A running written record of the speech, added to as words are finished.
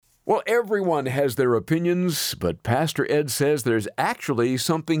Well, everyone has their opinions, but Pastor Ed says there's actually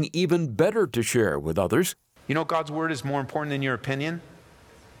something even better to share with others. You know, God's word is more important than your opinion.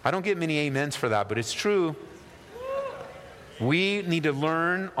 I don't get many amens for that, but it's true. We need to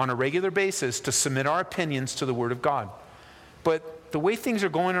learn on a regular basis to submit our opinions to the word of God. But the way things are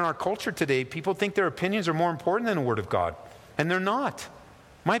going in our culture today, people think their opinions are more important than the word of God. And they're not.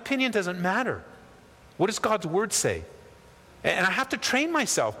 My opinion doesn't matter. What does God's word say? And I have to train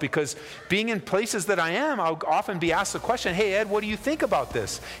myself, because being in places that I am, I'll often be asked the question, hey, Ed, what do you think about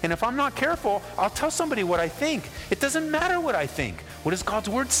this? And if I'm not careful, I'll tell somebody what I think. It doesn't matter what I think. What does God's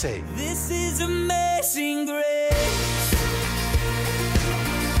word say? This is amazing grace.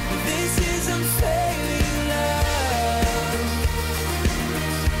 This is unfailing love.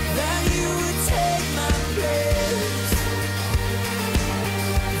 That you would take my place.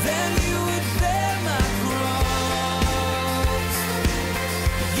 Then you would bear my cross.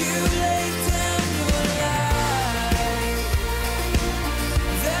 You laid down your life,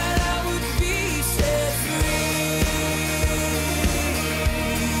 that I would be set free.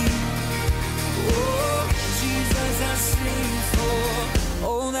 Oh, Jesus, I sing for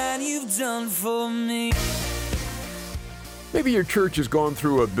all that you've done for me. Maybe your church has gone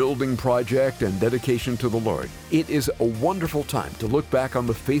through a building project and dedication to the Lord. It is a wonderful time to look back on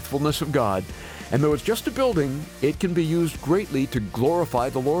the faithfulness of God, and though it's just a building, it can be used greatly to glorify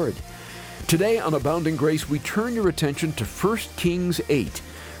the Lord. Today on Abounding Grace, we turn your attention to 1 Kings 8,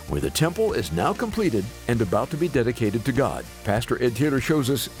 where the temple is now completed and about to be dedicated to God. Pastor Ed Taylor shows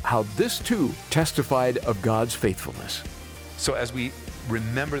us how this too testified of God's faithfulness. So as we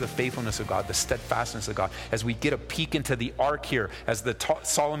remember the faithfulness of God, the steadfastness of God, as we get a peek into the ark here, as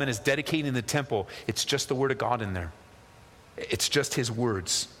Solomon is dedicating the temple, it's just the word of God in there. It's just his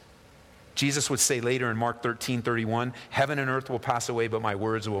words. Jesus would say later in Mark 13:31, heaven and earth will pass away, but my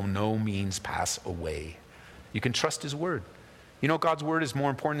words will no means pass away. You can trust his word. You know, God's word is more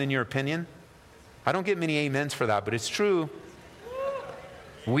important than your opinion. I don't get many amens for that, but it's true.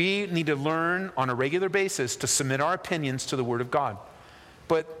 We need to learn on a regular basis to submit our opinions to the word of God.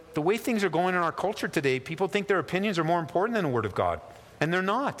 But the way things are going in our culture today, people think their opinions are more important than the word of God. And they're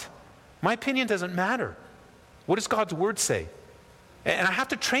not. My opinion doesn't matter. What does God's word say? And I have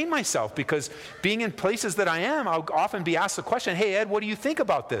to train myself, because being in places that I am, I'll often be asked the question, hey, Ed, what do you think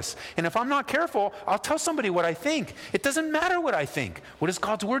about this? And if I'm not careful, I'll tell somebody what I think. It doesn't matter what I think. What does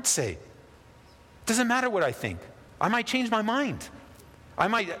God's word say? It doesn't matter what I think. I might change my mind. I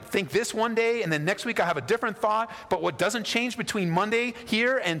might think this one day, and then next week I have a different thought, but what doesn't change between Monday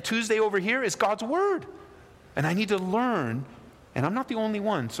here and Tuesday over here is God's word. And I need to learn, and I'm not the only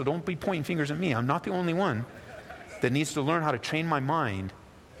one, so don't be pointing fingers at me. I'm not the only one that needs to learn how to train my mind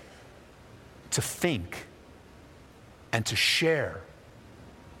to think and to share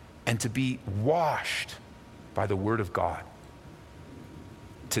and to be washed by the word of God,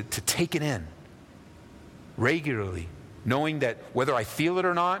 to take it in regularly, knowing that whether I feel it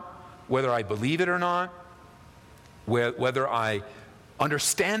or not, whether I believe it or not, whether I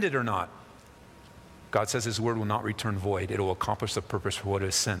understand it or not, God says his word will not return void. It will accomplish the purpose for what it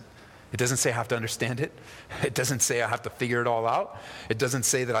is sent. It doesn't say I have to understand it. It doesn't say I have to figure it all out. It doesn't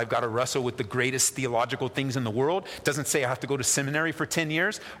say that I've got to wrestle with the greatest theological things in the world. It doesn't say I have to go to seminary for 10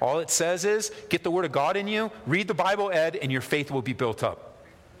 years. All it says is, get the word of God in you, read the Bible, Ed, and your faith will be built up.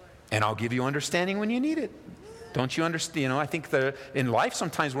 And I'll give you understanding when you need it. Don't you understand? You know, I think that in life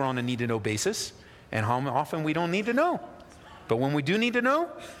sometimes we're on a need-to-know basis, and how often we don't need to know. But when we do need to know,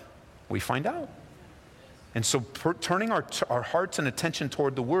 we find out. And so turning our hearts and attention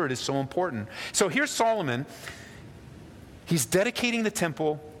toward the word is so important. So here's Solomon. He's dedicating the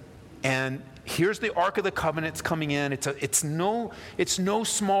temple, and here's the Ark of the Covenant's coming in. It's no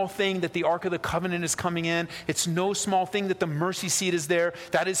small thing that the Ark of the Covenant is coming in. It's no small thing that the mercy seat is there.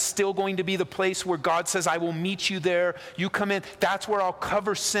 That is still going to be the place where God says, I will meet you there. You come in. That's where I'll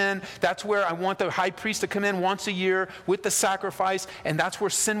cover sin. That's where I want the high priest to come in once a year with the sacrifice, and that's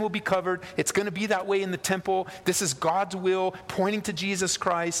where sin will be covered. It's going to be that way in the temple. This is God's will, pointing to Jesus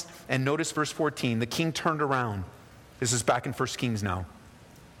Christ. And notice verse 14. The king turned around. This is back in 1 Kings now.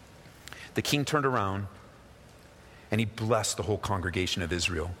 The king turned around and he blessed the whole congregation of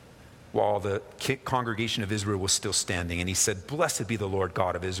Israel while the congregation of Israel was still standing. And he said, blessed be the Lord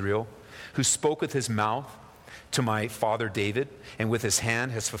God of Israel, who spoke with his mouth to my father David, and with his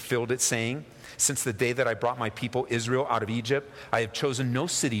hand has fulfilled it, saying, since the day that I brought my people Israel out of Egypt, I have chosen no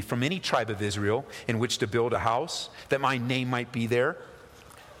city from any tribe of Israel in which to build a house, that my name might be there.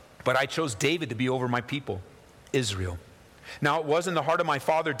 But I chose David to be over my people, Israel. Now it was in the heart of my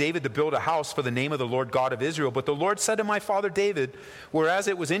father David to build a house for the name of the Lord God of Israel. But the Lord said to my father David, whereas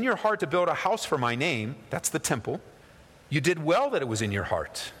it was in your heart to build a house for my name, that's the temple, you did well that it was in your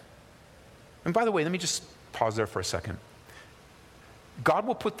heart. And by the way, let me just pause there for a second. God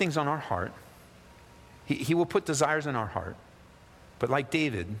will put things on our heart. He will put desires in our heart. But like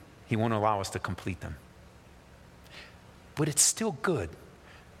David, he won't allow us to complete them. But it's still good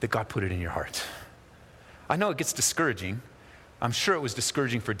that God put it in your heart. I know it gets discouraging. I'm sure it was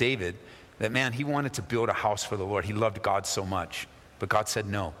discouraging for David that, man, he wanted to build a house for the Lord. He loved God so much. But God said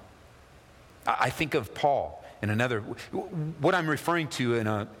no. I think of Paul in another, what I'm referring to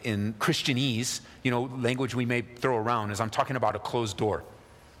in Christianese, language we may throw around, is I'm talking about a closed door.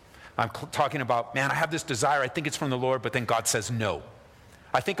 I'm talking about, man, I have this desire, I think it's from the Lord, but then God says no.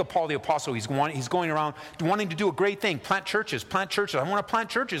 I think of Paul the Apostle. He's going around wanting to do a great thing, plant churches. I want to plant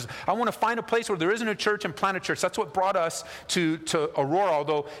churches. I want to find a place where there isn't a church and plant a church. That's what brought us to Aurora,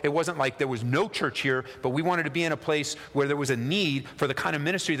 although it wasn't like there was no church here, but we wanted to be in a place where there was a need for the kind of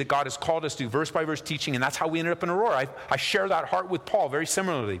ministry that God has called us to, verse by verse teaching, and that's how we ended up in Aurora. I share that heart with Paul very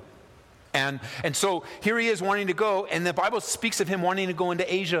similarly. And so here he is wanting to go, and the Bible speaks of him wanting to go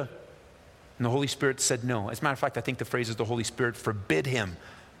into Asia. And the Holy Spirit said no. As a matter of fact, I think the phrase is the Holy Spirit forbid him.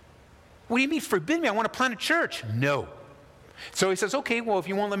 What do you mean forbid me? I want to plant a church. No. So he says, okay, well, if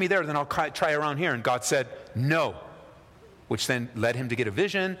you won't let me there, then I'll try around here. And God said no, which then led him to get a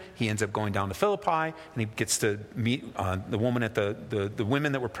vision. He ends up going down to Philippi, and he gets to meet the woman at the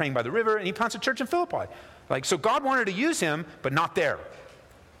women that were praying by the river, and he plants a church in Philippi. So God wanted to use him, but not there.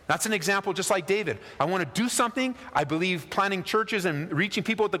 That's an example just like David. I want to do something. I believe planting churches and reaching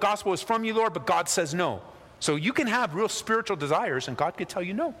people with the gospel is from you, Lord, but God says no. So you can have real spiritual desires, and God could tell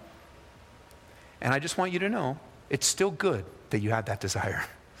you no. And I just want you to know, it's still good that you had that desire.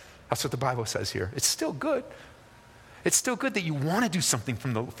 That's what the Bible says here. It's still good. It's still good that you want to do something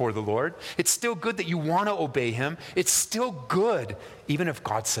for the Lord. It's still good that you want to obey him. It's still good even if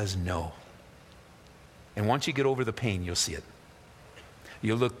God says no. And once you get over the pain, you'll see it.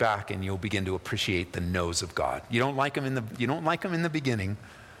 You'll look back and you'll begin to appreciate the no's of God. You don't like them in the beginning,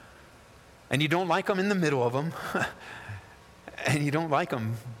 and you don't like them in the middle of them, and you don't like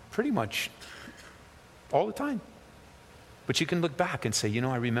them pretty much all the time. But you can look back and say,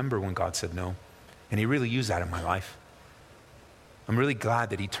 I remember when God said no, and he really used that in my life. I'm really glad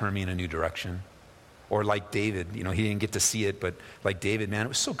that he turned me in a new direction. Or like David, he didn't get to see it, but like David, man, it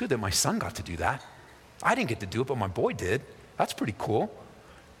was so good that my son got to do that. I didn't get to do it, but my boy did. That's pretty cool.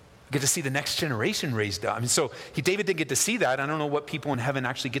 Get to see the next generation raised up. David didn't get to see that. I don't know what people in heaven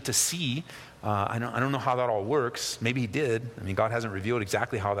actually get to see. I don't know how that all works. Maybe he did. God hasn't revealed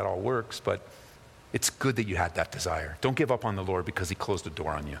exactly how that all works, but it's good that you had that desire. Don't give up on the Lord because he closed the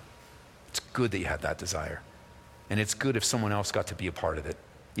door on you. It's good that you had that desire. And it's good if someone else got to be a part of it,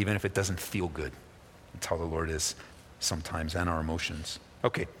 even if it doesn't feel good. That's how the Lord is sometimes, and our emotions.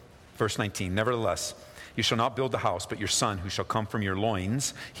 Okay, verse 19, nevertheless, you shall not build the house, but your son, who shall come from your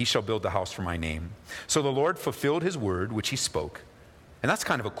loins, he shall build the house for my name. So the Lord fulfilled his word, which he spoke. And that's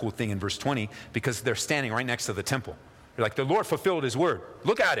kind of a cool thing in verse 20, because they're standing right next to the temple. They're like, the Lord fulfilled his word.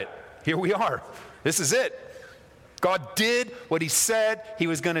 Look at it. Here we are. This is it. God did what he said he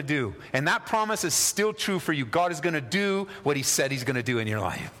was going to do. And that promise is still true for you. God is going to do what he said he's going to do in your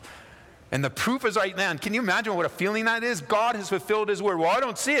life. And the proof is right now. Can you imagine what a feeling that is? God has fulfilled his word. Well, I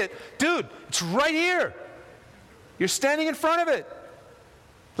don't see it. Dude, it's right here. You're standing in front of it.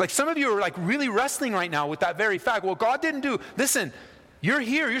 Like some of you are like really wrestling right now with that very fact. Well, God didn't do. Listen, you're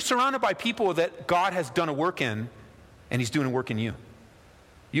here. You're surrounded by people that God has done a work in, and he's doing a work in you.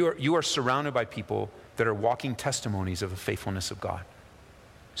 You are surrounded by people that are walking testimonies of the faithfulness of God.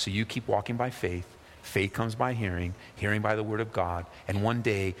 So you keep walking by faith. Faith comes by hearing, hearing by the word of God, and one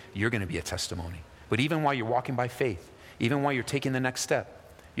day you're going to be a testimony. But even while you're walking by faith, even while you're taking the next step,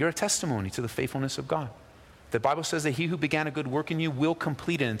 you're a testimony to the faithfulness of God. The Bible says that he who began a good work in you will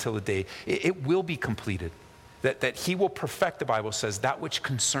complete it until the day. It will be completed. That he will perfect, the Bible says, that which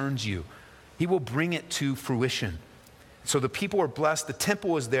concerns you. He will bring it to fruition. So the people are blessed. The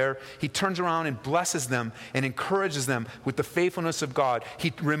temple is there. He turns around and blesses them and encourages them with the faithfulness of God.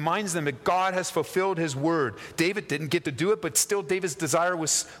 He reminds them that God has fulfilled his word. David didn't get to do it, but still David's desire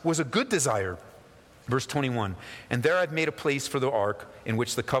was a good desire. Verse 21, and there I've made a place for the ark in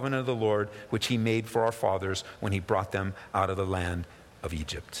which the covenant of the Lord, which he made for our fathers when he brought them out of the land of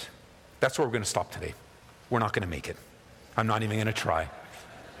Egypt. That's where we're going to stop today. We're not going to make it. I'm not even going to try.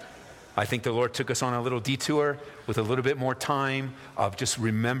 I think the Lord took us on a little detour with a little bit more time of just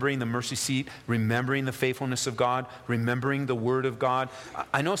remembering the mercy seat, remembering the faithfulness of God, remembering the word of God.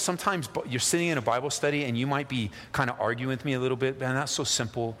 I know sometimes you're sitting in a Bible study and you might be kind of arguing with me a little bit. Man, that's so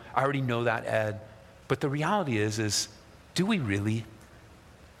simple. I already know that, Ed. But the reality is do we really?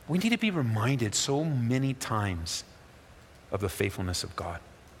 We need to be reminded so many times of the faithfulness of God.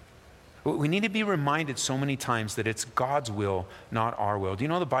 We need to be reminded so many times that it's God's will, not our will. Do you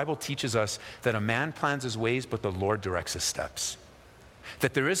know the Bible teaches us that a man plans his ways, but the Lord directs his steps?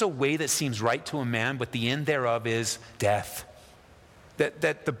 That there is a way that seems right to a man, but the end thereof is death.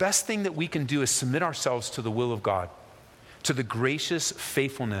 That the best thing that we can do is submit ourselves to the will of God, to the gracious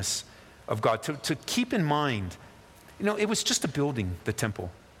faithfulness of God, to keep in mind, it was just a building, the temple.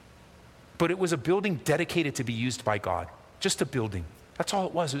 But it was a building dedicated to be used by God. Just a building. That's all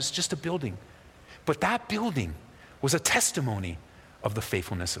it was. It was just a building. But that building was a testimony of the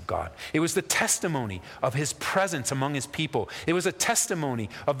faithfulness of God. It was the testimony of his presence among his people. It was a testimony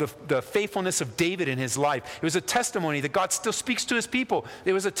of the faithfulness of David in his life. It was a testimony that God still speaks to his people.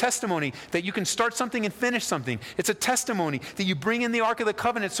 It was a testimony that you can start something and finish something. It's a testimony that you bring in the Ark of the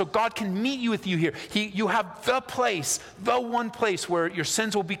Covenant so God can meet you with you here. You have the one place where your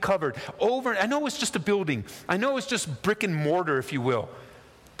sins will be covered over. I know it was just a building. I know it was just brick and mortar, if you will.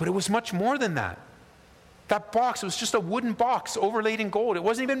 But it was much more than that. That box, it was just a wooden box overlaid in gold. It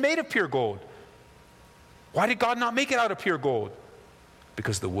wasn't even made of pure gold. Why did God not make it out of pure gold?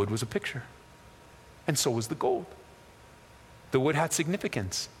 Because the wood was a picture. And so was the gold. The wood had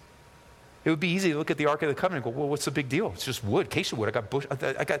significance. It would be easy to look at the Ark of the Covenant and go, well, what's the big deal? It's just wood, acacia wood.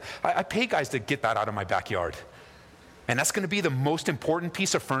 I pay guys to get that out of my backyard. And that's going to be the most important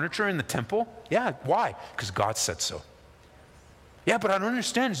piece of furniture in the temple? Yeah, why? Because God said so. Yeah, but I don't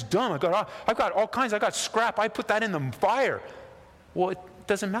understand. It's dumb. I've got all kinds. I got scrap. I put that in the fire. Well, it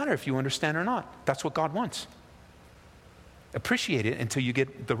doesn't matter if you understand or not. That's what God wants. Appreciate it until you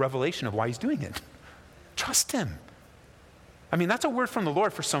get the revelation of why he's doing it. Trust him. I mean, that's a word from the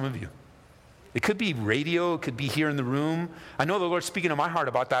Lord for some of you. It could be radio. It could be here in the room. I know the Lord's speaking to my heart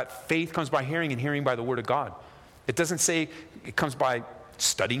about that. Faith comes by hearing and hearing by the word of God. It doesn't say it comes by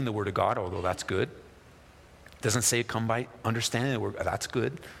studying the word of God, although that's good. It doesn't say it come by understanding the word. That's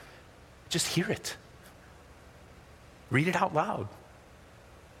good. Just hear it. Read it out loud.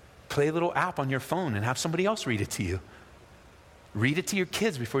 Play a little app on your phone and have somebody else read it to you. Read it to your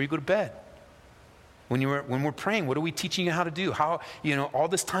kids before you go to bed. When we're praying, what are we teaching you how to do? All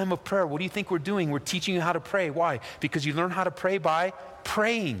this time of prayer, what do you think we're doing? We're teaching you how to pray. Why? Because you learn how to pray by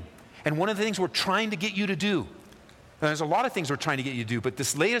praying. And one of the things we're trying to get you to do, and there's a lot of things we're trying to get you to do, but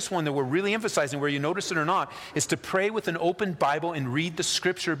this latest one that we're really emphasizing, where you notice it or not, is to pray with an open Bible and read the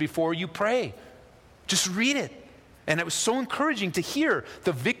scripture before you pray. Just read it. And it was so encouraging to hear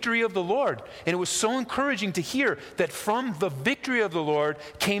the victory of the Lord. And it was so encouraging to hear that from the victory of the Lord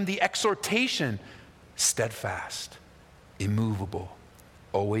came the exhortation, steadfast, immovable,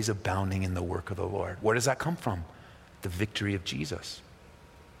 always abounding in the work of the Lord. Where does that come from? The victory of Jesus.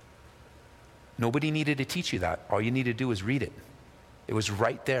 Nobody needed to teach you that. All you need to do is read it. It was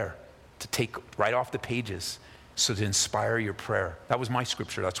right there to take right off the pages, so to inspire your prayer. That was my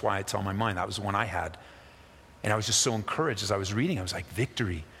scripture. That's why it's on my mind. That was the one I had. And I was just so encouraged as I was reading. I was like,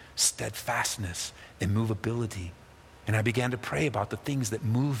 victory, steadfastness, immovability. And I began to pray about the things that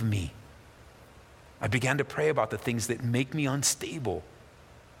move me. I began to pray about the things that make me unstable.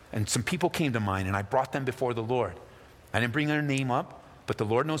 And some people came to mind, and I brought them before the Lord. I didn't bring their name up, but the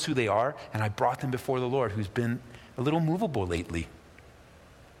Lord knows who they are, and I brought them before the Lord, who's been a little movable lately.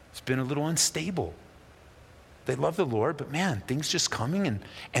 It's been a little unstable. They love the Lord, but man, things just coming,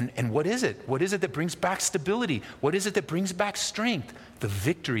 and what is it? What is it that brings back stability? What is it that brings back strength? The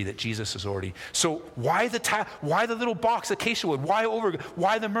victory that Jesus has already. So why the little box, acacia wood?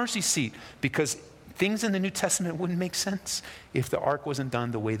 Why the mercy seat? Because things in the New Testament wouldn't make sense if the ark wasn't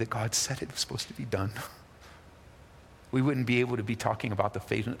done the way that God said it was supposed to be done. We wouldn't be able to be talking about the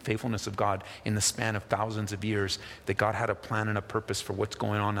faithfulness of God in the span of thousands of years, that God had a plan and a purpose for what's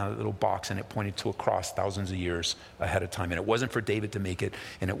going on in that little box, and it pointed to a cross thousands of years ahead of time. And it wasn't for David to make it,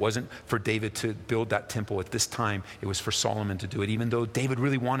 and it wasn't for David to build that temple at this time. It was for Solomon to do it, even though David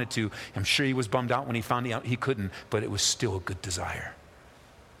really wanted to. I'm sure he was bummed out when he found out he couldn't, but it was still a good desire.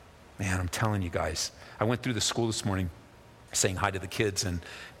 Man, I'm telling you guys, I went through the school this morning, saying hi to the kids,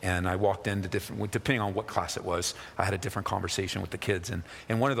 and I walked into different, depending on what class it was, I had a different conversation with the kids. And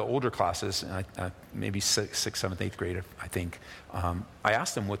in one of the older classes, maybe 6th, 7th, 8th grade, I think, I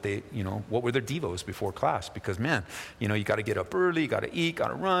asked them what were their devos before class, because man, you got to get up early, you got to eat, got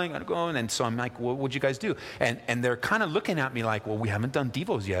to run, got to go. And so I'm like, well, what'd you guys do? And they're kind of looking at me like, well, we haven't done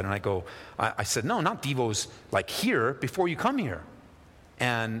devos yet. And I said, no, not devos like here, before you come here.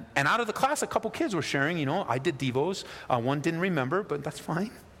 And out of the class, a couple kids were sharing, I did devos. One didn't remember, but that's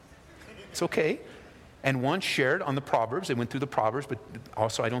fine. It's okay. And one shared on the Proverbs. They went through the Proverbs, but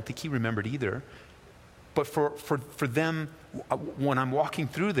also I don't think he remembered either. But for them, when I'm walking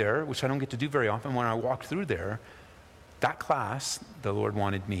through there, which I don't get to do very often, when I walk through there, that class, the Lord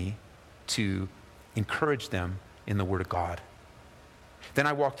wanted me to encourage them in the Word of God. Then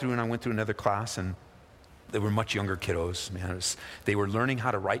I walked through and I went through another class, and they were much younger kiddos, man. They were learning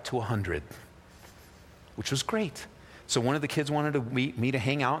how to write to 100, which was great. So one of the kids wanted to me to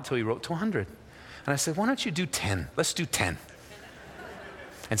hang out until he wrote to 100. And I said, why don't you do 10? Let's do 10.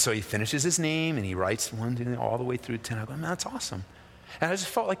 And so he finishes his name, and he writes 1 all the way through 10. I go, man, that's awesome. And I just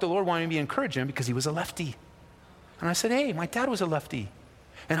felt like the Lord wanted me to encourage him because he was a lefty. And I said, hey, my dad was a lefty.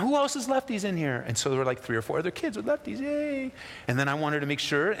 And who else is lefties in here? And so there were like 3 or 4 other kids with lefties, yay. And then I wanted to make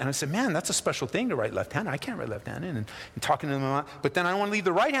sure, and I said, man, that's a special thing to write left-handed. I can't write left-handed. And talking to them a lot. But then I don't want to leave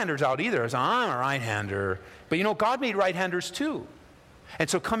the right-handers out either. I said, I'm a right-hander. But God made right-handers too. And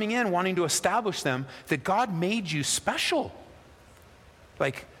so coming in, wanting to establish them that God made you special.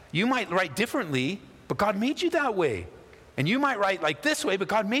 Like, you might write differently, but God made you that way. And you might write like this way, but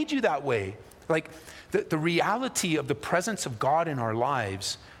God made you that way. Like, the reality of the presence of God in our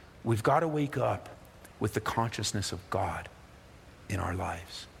lives, we've got to wake up with the consciousness of God in our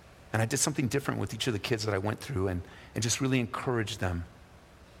lives. And I did something different with each of the kids that I went through and just really encouraged them,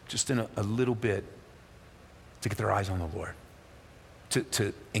 just in a little bit, to get their eyes on the Lord.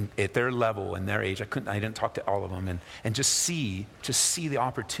 At their level and their age, I didn't talk to all of them, and just see the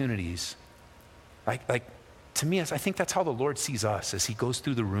opportunities. Like to me, I think that's how the Lord sees us as he goes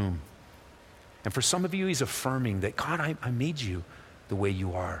through the room. And for some of you, he's affirming that, God, I made you the way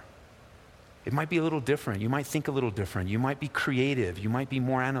you are. It might be a little different. You might think a little different. You might be creative. You might be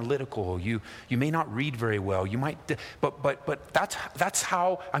more analytical. You may not read very well. You might, but that's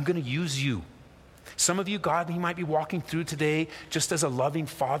how I'm going to use you. Some of you, God, he might be walking through today just as a loving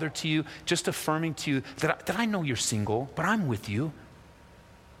father to you, just affirming to you that I know you're single, but I'm with you.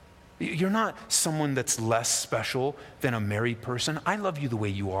 You're not someone that's less special than a married person. I love you the way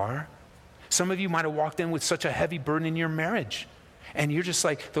you are. Some of you might have walked in with such a heavy burden in your marriage. And you're just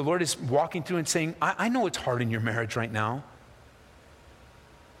like, the Lord is walking through and saying, I know it's hard in your marriage right now,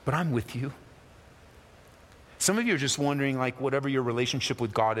 but I'm with you. Some of you are just wondering, like, whatever your relationship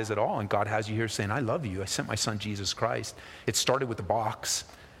with God is at all, and God has you here saying, I love you. I sent my son, Jesus Christ. It started with a box,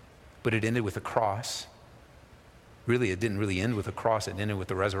 but it ended with a cross. Really, it didn't really end with a cross. It ended with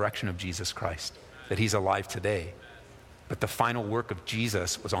the resurrection of Jesus Christ, that he's alive today. But the final work of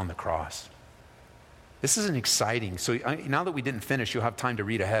Jesus was on the cross. This is an exciting, so now that we didn't finish, you'll have time to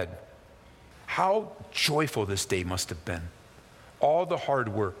read ahead. How joyful this day must have been. All the hard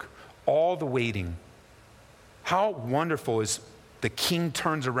work, all the waiting. How wonderful is the king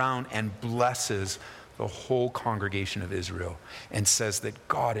turns around and blesses the whole congregation of Israel and says that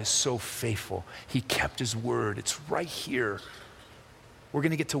God is so faithful. He kept his word. It's right here. We're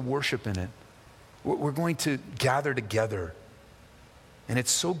going to get to worship in it. We're going to gather together. And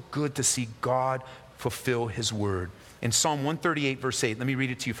it's so good to see God fulfill his word. In Psalm 138, verse 8, let me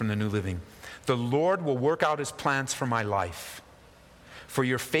read it to you from the New Living. The Lord will work out his plans for my life. For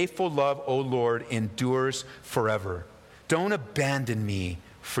your faithful love, O Lord, endures forever. Don't abandon me,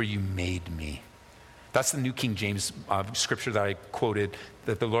 for you made me. That's the New King James scripture that I quoted,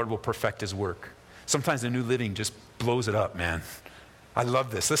 that the Lord will perfect his work. Sometimes the New Living just blows it up, man. I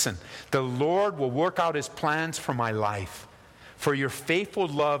love this. Listen, the Lord will work out his plans for my life. For your faithful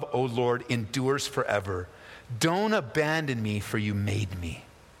love, O Lord, endures forever. Don't abandon me, for you made me.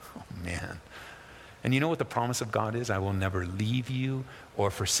 Oh, man. And you know what the promise of God is? I will never leave you or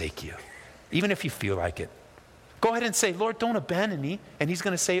forsake you, even if you feel like it. Go ahead and say, Lord, don't abandon me. And he's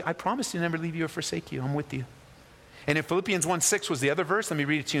going to say, I promise to never leave you or forsake you. I'm with you. And in Philippians 1:6 was the other verse. Let me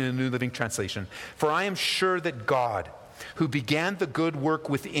read it to you in the New Living Translation. For I am sure that God, who began the good work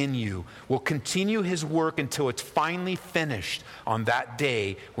within you, will continue his work until it's finally finished on that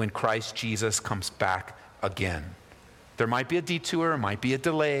day when Christ Jesus comes back again. There might be a detour, it might be a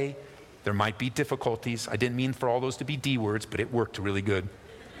delay, there might be difficulties. I didn't mean for all those to be D words, but it worked really good.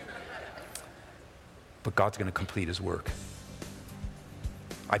 But God's going to complete his work.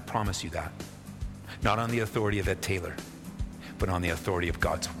 I promise you that. Not on the authority of Ed Taylor, but on the authority of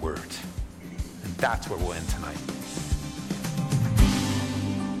God's word. And that's where we'll end tonight.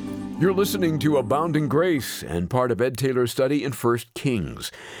 You're listening to Abounding Grace and part of Ed Taylor's study in 1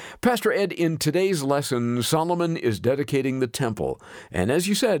 Kings. Pastor Ed, in today's lesson, Solomon is dedicating the temple. And as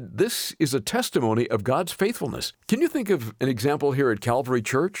you said, this is a testimony of God's faithfulness. Can you think of an example here at Calvary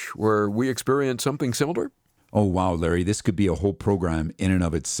Church where we experience something similar? Oh, wow, Larry, this could be a whole program in and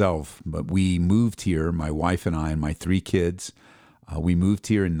of itself. But we moved here, my wife and I and my 3 kids. We moved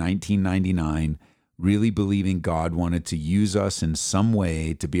here in 1999, really believing God wanted to use us in some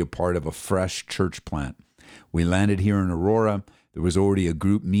way to be a part of a fresh church plant. We landed here in Aurora. There was already a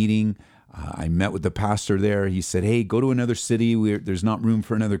group meeting. I met with the pastor there. He said, hey, go to another city. There's not room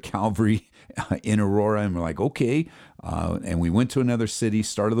for another Calvary in Aurora. And we're like, okay. And we went to another city,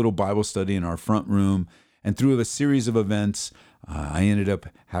 started a little Bible study in our front room. And through a series of events, I ended up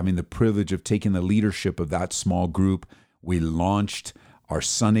having the privilege of taking the leadership of that small group. We launched our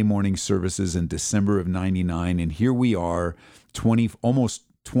Sunday morning services in December of 99, and here we are, almost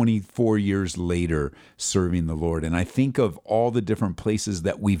 24 years later, serving the Lord. And I think of all the different places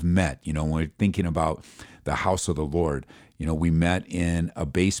that we've met, when we're thinking about the house of the Lord. We met in a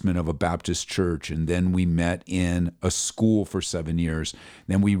basement of a Baptist church, and then we met in a school for 7 years.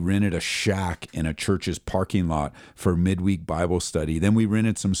 Then we rented a shack in a church's parking lot for midweek Bible study. Then we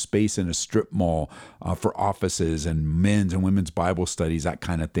rented some space in a strip mall for offices and men's and women's Bible studies, that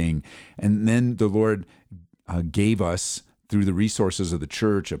kind of thing. And then the Lord gave us, through the resources of the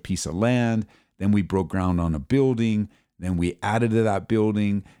church, a piece of land. Then we broke ground on a building. Then we added to that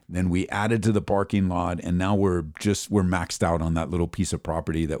building, then we added to the parking lot, and now we're maxed out on that little piece of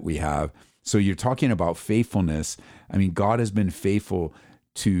property that we have. So you're talking about faithfulness. I mean, God has been faithful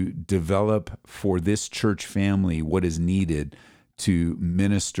to develop for this church family what is needed to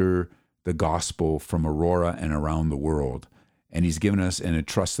minister the gospel from Aurora and around the world. And he's given us and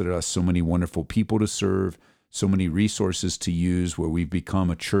entrusted us so many wonderful people to serve, so many resources to use, where we've become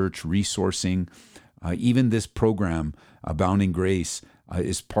a church resourcing. Even this program, Abounding Grace,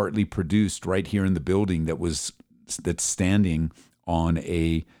 is partly produced right here in the building that's standing on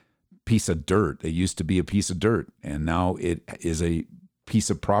a piece of dirt. It used to be a piece of dirt, and now it is a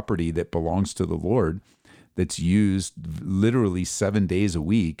piece of property that belongs to the Lord, that's used literally 7 days a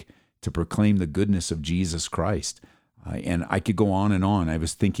week to proclaim the goodness of Jesus Christ. And I could go on and on. I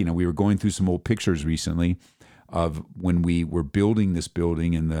was thinking, we were going through some old pictures recently of when we were building this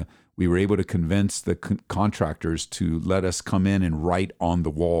building, and we were able to convince the contractors to let us come in and write on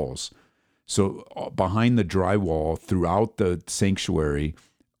the walls. So behind the drywall throughout the sanctuary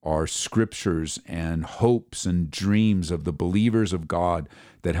are scriptures and hopes and dreams of the believers of God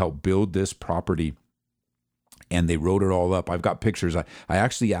that helped build this property. And they wrote it all up. I've got pictures. I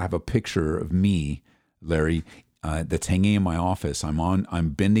actually have a picture of me, Larry, that's hanging in my office. I'm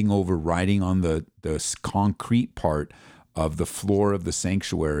bending over, writing on the concrete part of the floor of the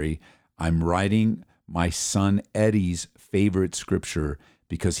sanctuary. I'm writing my son Eddie's favorite scripture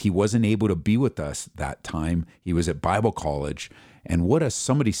because he wasn't able to be with us that time. He was at Bible college. And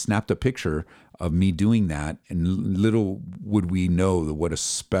somebody snapped a picture of me doing that, and little would we know what a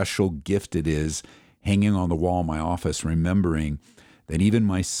special gift it is hanging on the wall in my office, remembering that even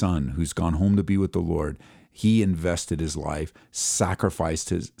my son, who's gone home to be with the Lord, he invested his life,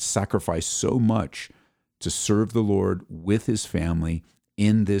 sacrificed so much to serve the Lord with his family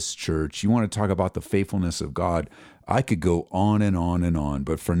in this church. You want to talk about the faithfulness of God? I could go on and on and on,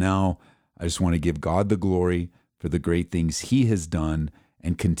 but for now, I just want to give God the glory for the great things he has done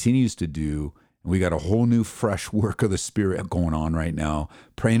and continues to do. And we got a whole new fresh work of the Spirit going on right now,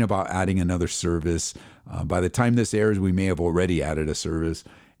 praying about adding another service. By the time this airs, we may have already added a service.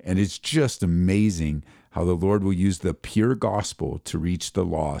 And it's just amazing how the Lord will use the pure gospel to reach the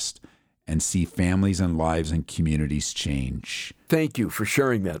lost and see families and lives and communities change. Thank you for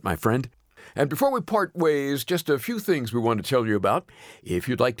sharing that, my friend. And before we part ways, just a few things we want to tell you about. If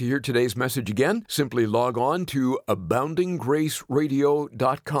you'd like to hear today's message again, simply log on to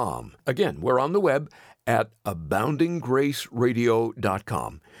aboundinggraceradio.com. Again, we're on the web at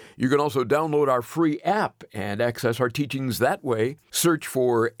aboundinggraceradio.com. You can also download our free app and access our teachings that way. Search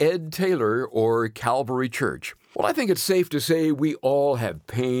for Ed Taylor or Calvary Church. Well, I think it's safe to say we all have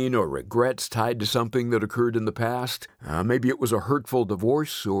pain or regrets tied to something that occurred in the past. Maybe it was a hurtful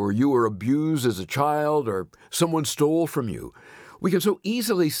divorce, or you were abused as a child, or someone stole from you. We can so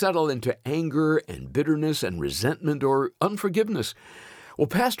easily settle into anger and bitterness and resentment or unforgiveness. Well,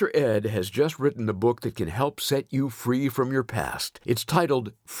 Pastor Ed has just written a book that can help set you free from your past. It's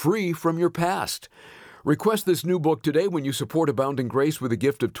titled Free from Your Past. Request this new book today when you support Abounding Grace with a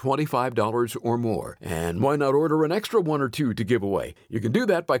gift of $25 or more. And why not order an extra one or two to give away? You can do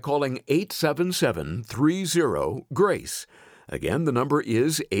that by calling 877-30-GRACE. Again, the number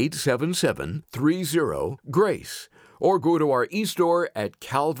is 877-30-GRACE. Or go to our e-store at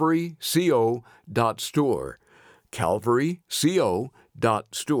calvaryco.store.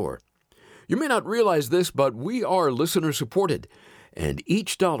 calvaryco.store. You may not realize this, but we are listener-supported. And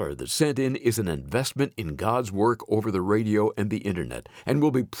each dollar that's sent in is an investment in God's work over the radio and the internet, and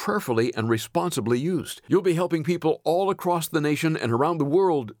will be prayerfully and responsibly used. You'll be helping people all across the nation and around the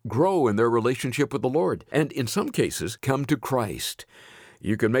world grow in their relationship with the Lord, and in some cases, come to Christ.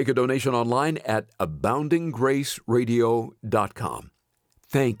 You can make a donation online at aboundinggraceradio.com.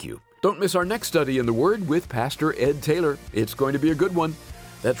 Thank you. Don't miss our next study in the Word with Pastor Ed Taylor. It's going to be a good one.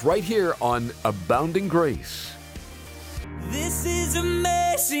 That's right here on Abounding Grace. This is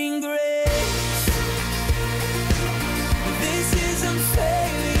amazing grace. This is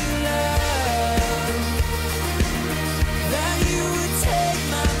unfailing love. That you would take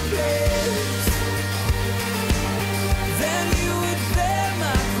my place. That you would bear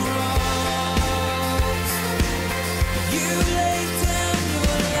my cross. You laid down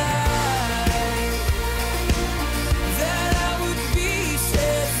your life. That I would be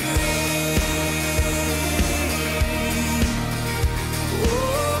set free.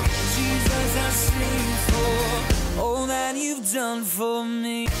 Oh, Jesus, I sing for all that you've done for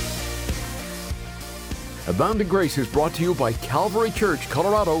me. Abounding Grace is brought to you by Calvary Church,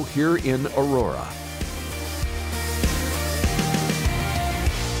 Colorado, here in Aurora.